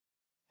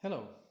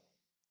Hello.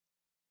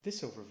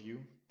 This overview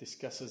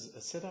discusses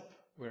a setup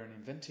where an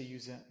Inventor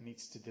user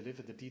needs to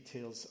deliver the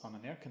details on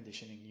an air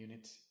conditioning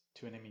unit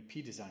to an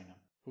MEP designer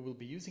who will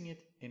be using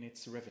it in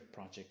its Revit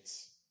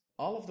projects.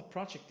 All of the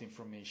project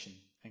information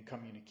and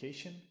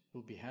communication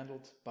will be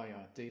handled by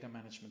our data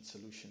management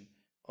solution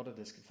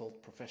Autodesk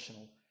Vault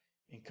Professional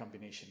in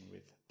combination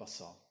with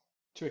Buzzsaw.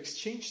 To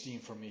exchange the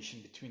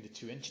information between the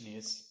two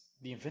engineers,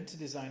 the Inventor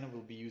designer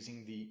will be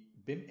using the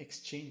BIM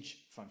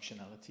exchange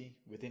functionality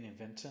within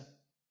Inventor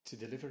to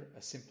deliver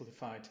a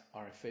simplified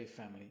RFA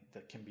family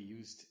that can be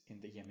used in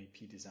the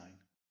MEP design.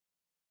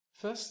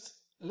 First,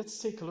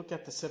 let's take a look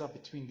at the setup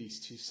between these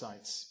two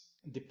sites.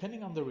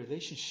 Depending on the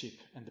relationship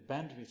and the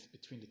bandwidth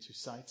between the two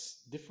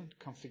sites, different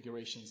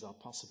configurations are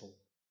possible.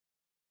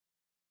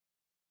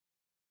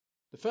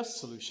 The first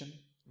solution,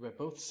 where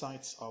both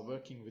sites are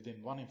working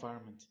within one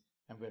environment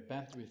and where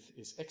bandwidth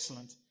is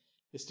excellent,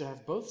 is to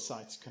have both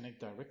sites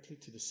connect directly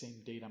to the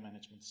same data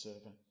management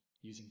server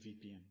using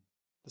VPN.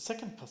 The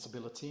second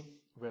possibility,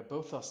 where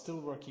both are still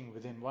working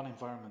within one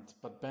environment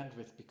but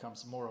bandwidth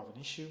becomes more of an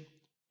issue,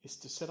 is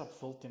to set up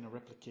Vault in a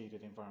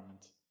replicated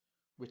environment,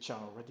 which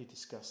are already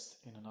discussed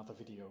in another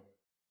video.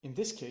 In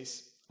this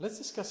case, let's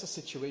discuss a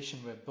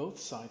situation where both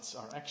sites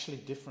are actually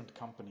different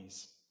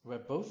companies, where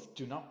both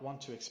do not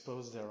want to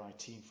expose their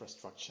IT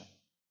infrastructure.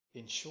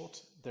 In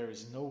short, there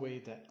is no way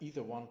that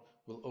either one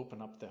will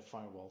open up their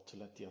firewall to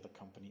let the other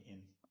company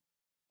in.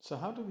 So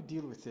how do we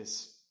deal with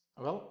this?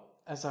 Well,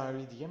 as our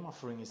EDM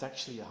offering is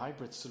actually a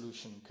hybrid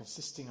solution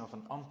consisting of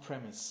an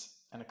on-premise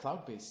and a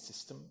cloud-based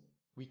system,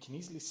 we can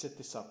easily set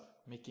this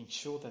up, making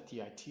sure that the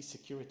IT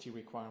security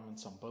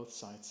requirements on both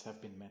sides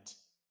have been met,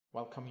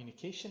 while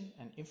communication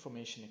and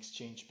information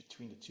exchange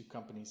between the two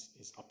companies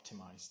is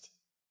optimized.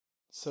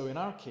 So in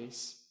our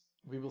case,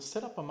 we will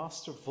set up a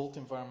master Vault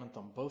environment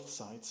on both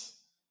sides,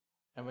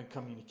 and when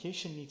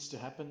communication needs to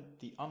happen,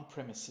 the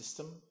on-premise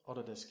system,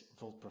 Autodesk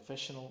Vault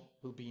Professional,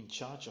 will be in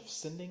charge of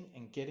sending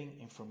and getting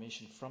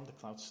information from the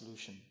cloud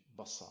solution,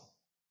 Buzzsaw.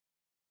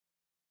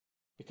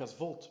 Because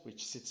Vault,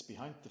 which sits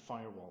behind the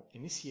firewall,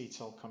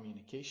 initiates all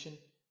communication,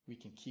 we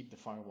can keep the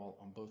firewall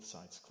on both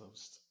sides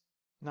closed.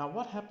 Now,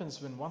 what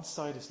happens when one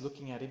side is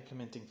looking at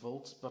implementing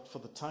Vault, but for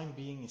the time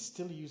being is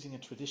still using a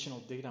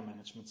traditional data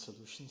management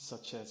solution,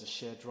 such as a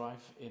shared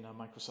drive in a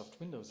Microsoft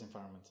Windows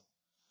environment?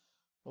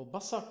 Well,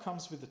 Buzzsaw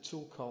comes with a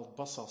tool called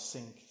Buzzsaw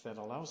Sync that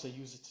allows a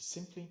user to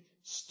simply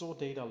store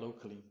data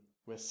locally,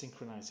 where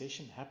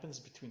synchronization happens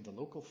between the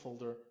local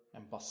folder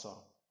and Buzzsaw.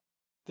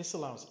 This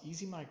allows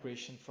easy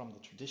migration from the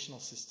traditional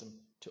system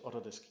to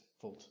Autodesk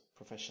Vault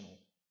Professional.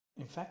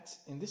 In fact,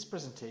 in this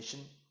presentation,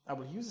 I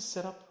will use a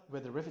setup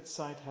where the Revit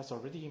side has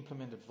already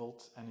implemented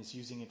Vault and is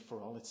using it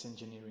for all its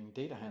engineering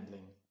data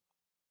handling.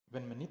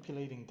 When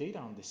manipulating data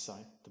on this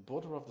side, the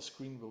border of the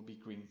screen will be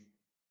green.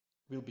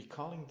 We'll be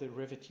calling the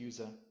Revit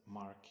user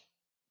Mark.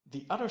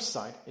 The other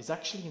side is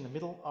actually in the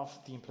middle of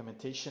the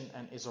implementation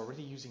and is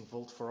already using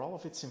Vault for all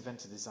of its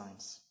Inventor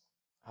designs.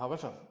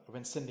 However,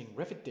 when sending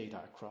Revit data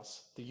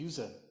across, the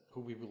user,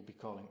 who we will be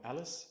calling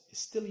Alice, is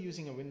still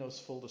using a Windows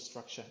folder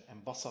structure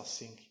and Buzzsaw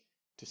Sync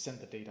to send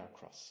the data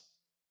across.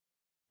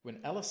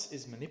 When Alice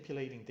is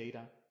manipulating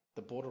data,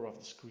 the border of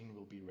the screen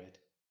will be red.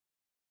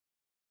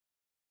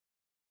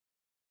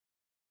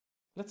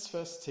 Let's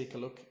first take a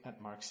look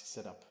at Mark's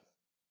setup.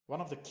 One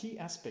of the key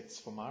aspects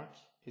for Mark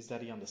is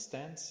that he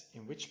understands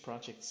in which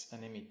projects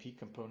an MEP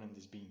component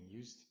is being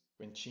used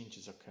when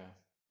changes occur.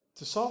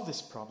 To solve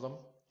this problem,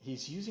 he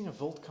is using a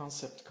Vault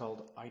concept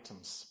called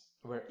items,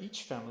 where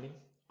each family,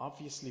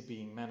 obviously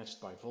being managed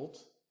by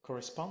Vault,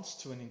 corresponds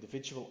to an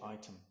individual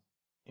item.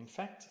 In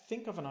fact,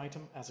 think of an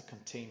item as a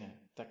container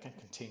that can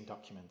contain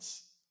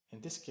documents.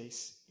 In this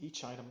case,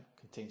 each item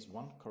contains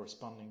one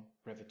corresponding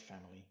Revit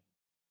family.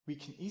 We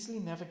can easily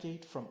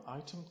navigate from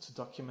item to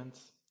document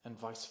and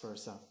vice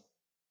versa.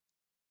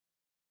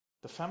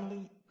 The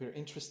family we're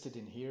interested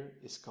in here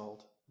is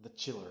called the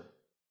chiller.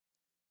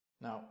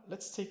 Now,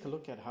 let's take a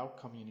look at how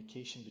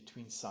communication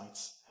between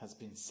sites has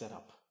been set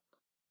up.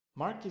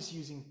 Mark is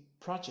using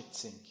Project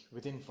Sync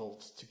within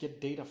Vault to get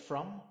data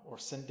from or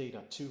send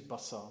data to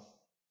Buzzsaw.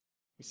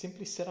 We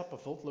simply set up a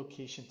Vault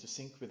location to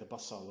sync with a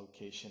Buzzsaw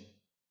location.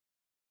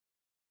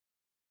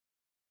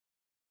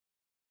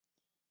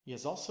 He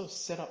has also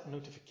set up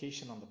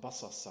notification on the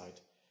Buzzsaw side,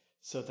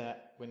 so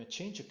that when a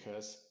change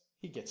occurs,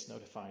 he gets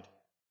notified.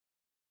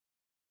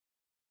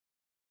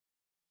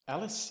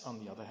 Alice, on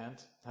the other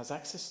hand, has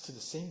access to the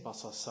same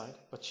Buzzsaw side,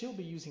 but she'll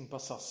be using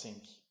Buzzsaw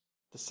Sync.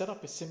 The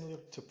setup is similar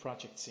to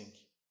Project Sync.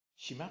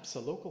 She maps a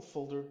local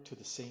folder to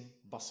the same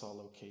Buzzsaw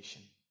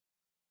location.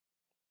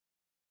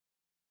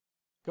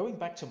 Going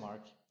back to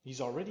Mark, he's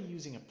already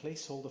using a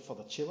placeholder for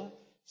the chiller,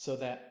 so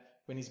that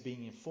when he's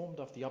being informed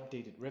of the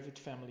updated Revit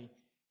family,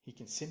 he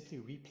can simply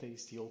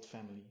replace the old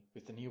family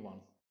with the new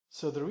one.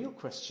 So the real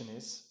question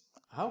is,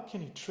 how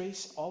can he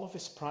trace all of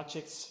his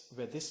projects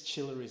where this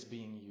chiller is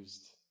being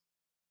used?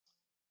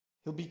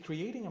 He'll be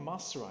creating a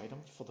master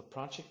item for the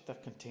project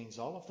that contains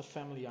all of the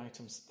family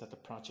items that the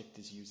project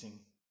is using.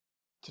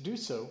 To do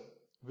so,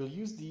 We'll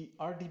use the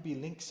RDB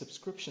Link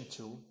subscription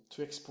tool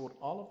to export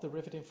all of the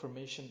Revit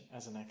information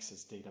as an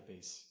Access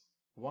database.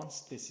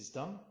 Once this is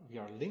done, we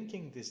are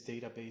linking this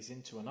database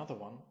into another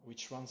one,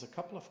 which runs a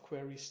couple of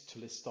queries to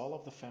list all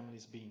of the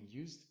families being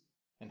used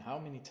and how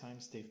many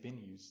times they've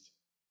been used.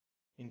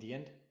 In the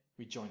end,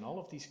 we join all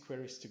of these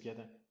queries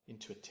together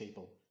into a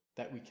table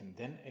that we can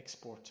then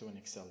export to an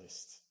Excel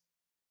list.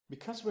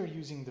 Because we're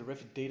using the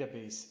Revit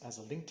database as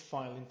a linked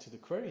file into the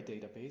query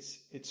database,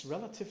 it's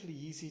relatively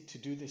easy to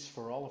do this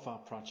for all of our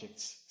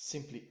projects.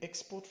 Simply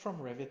export from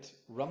Revit,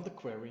 run the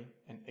query,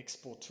 and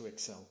export to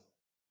Excel.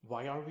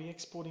 Why are we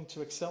exporting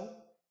to Excel?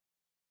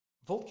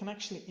 Volt can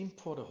actually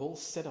import a whole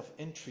set of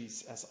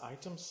entries as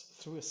items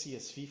through a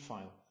CSV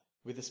file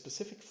with a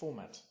specific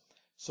format.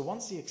 So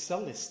once the Excel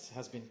list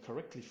has been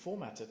correctly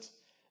formatted,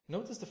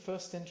 notice the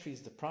first entry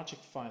is the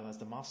project file as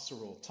the master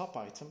or top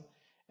item,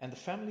 and the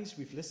families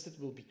we've listed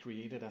will be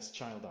created as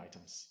child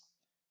items.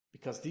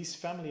 Because these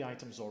family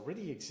items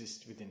already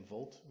exist within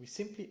Volt, we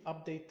simply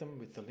update them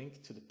with the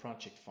link to the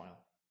project file.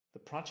 The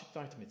project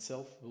item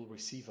itself will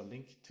receive a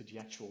link to the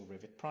actual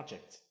Revit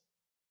project.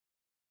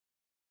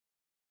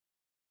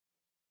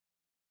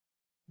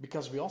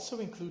 Because we also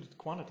included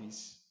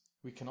quantities,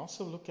 we can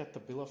also look at the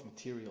bill of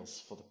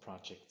materials for the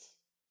project.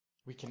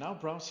 We can now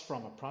browse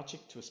from a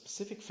project to a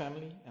specific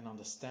family and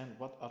understand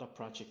what other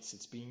projects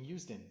it's being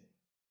used in.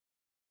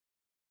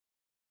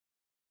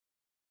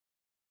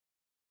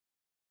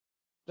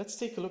 Let's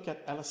take a look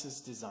at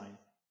Alice's design.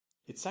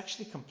 It's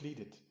actually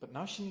completed, but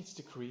now she needs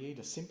to create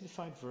a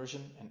simplified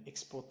version and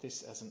export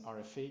this as an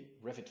RFA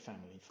Revit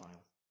family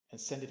file and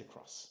send it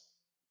across.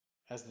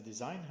 As the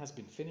design has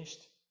been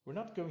finished, we're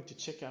not going to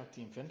check out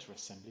the Inventor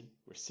assembly,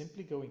 we're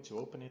simply going to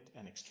open it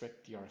and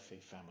extract the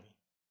RFA family.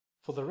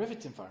 For the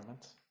Revit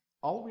environment,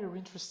 all we are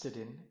interested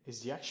in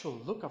is the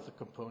actual look of the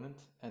component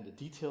and the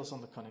details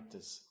on the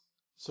connectors.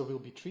 So we'll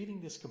be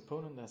treating this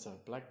component as a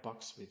black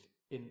box with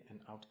in and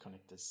out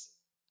connectors.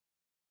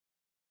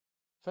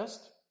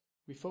 First,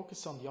 we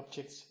focus on the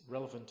objects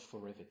relevant for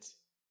Revit.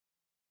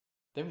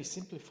 Then we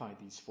simplify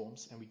these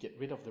forms and we get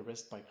rid of the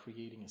rest by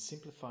creating a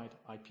simplified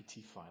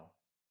IPT file.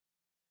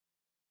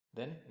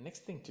 Then,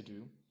 next thing to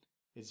do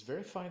is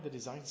verify the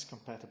design's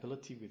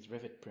compatibility with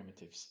Revit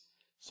primitives,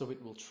 so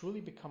it will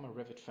truly become a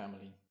Revit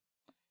family.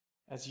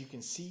 As you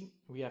can see,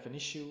 we have an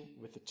issue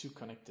with the two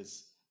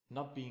connectors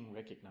not being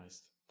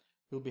recognized.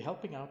 We'll be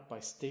helping out by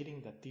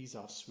stating that these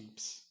are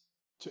sweeps.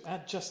 To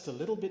add just a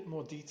little bit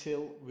more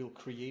detail, we'll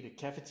create a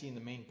cavity in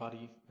the main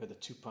body where the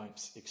two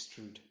pipes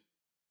extrude.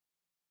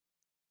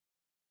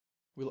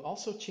 We'll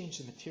also change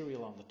the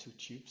material on the two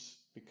tubes.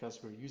 Because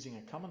we're using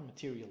a common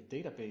material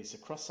database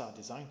across our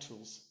design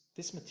tools,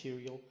 this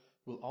material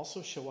will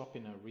also show up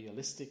in a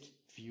realistic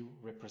view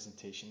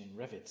representation in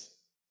Revit.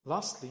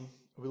 Lastly,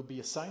 we'll be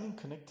assigning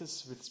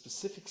connectors with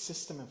specific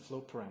system and flow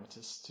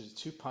parameters to the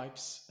two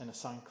pipes and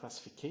assign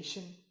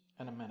classification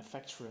and a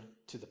manufacturer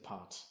to the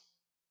part.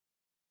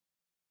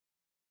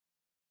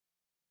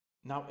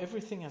 Now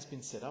everything has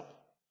been set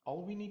up.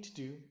 All we need to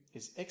do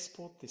is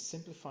export this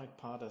simplified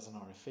part as an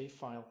RFA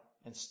file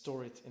and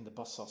store it in the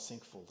Buzzsaw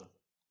sync folder.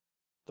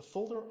 The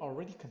folder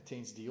already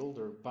contains the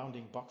older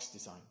bounding box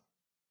design.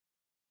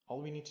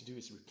 All we need to do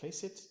is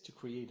replace it to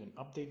create an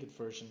updated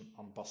version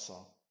on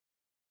Buzzsaw.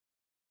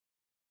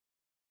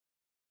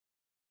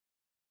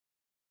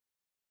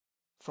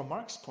 From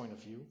Mark's point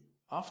of view,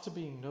 after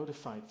being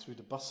notified through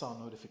the Buzzsaw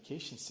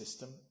notification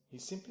system, he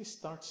simply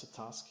starts a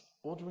task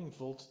ordering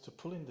Volt to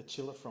pull in the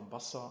chiller from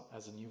Buzzsaw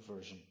as a new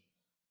version.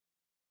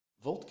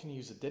 Volt can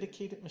use a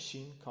dedicated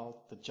machine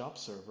called the job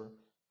server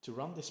to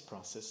run this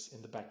process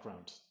in the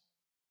background.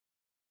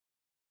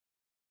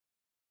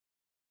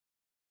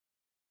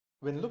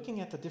 When looking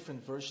at the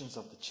different versions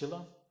of the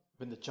chiller,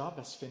 when the job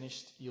has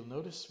finished, you'll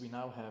notice we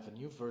now have a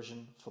new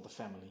version for the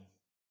family.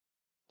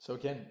 So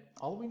again,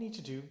 all we need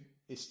to do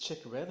is check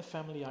where the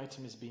family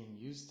item is being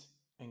used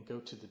and go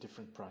to the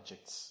different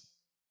projects.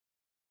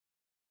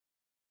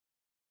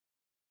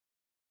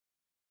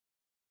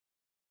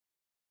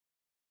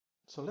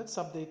 So let's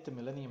update the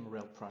Millennium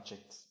Rail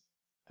project.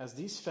 As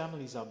these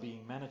families are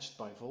being managed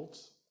by Volt,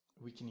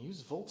 we can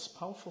use Volt's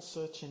powerful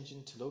search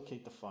engine to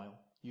locate the file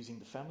using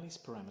the family's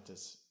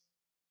parameters.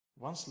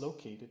 Once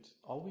located,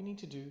 all we need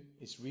to do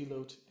is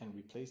reload and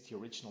replace the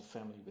original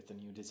family with the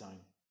new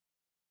design.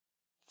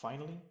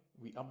 Finally,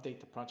 we update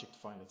the project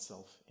file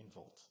itself in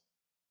Volt.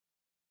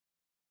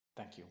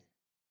 Thank you.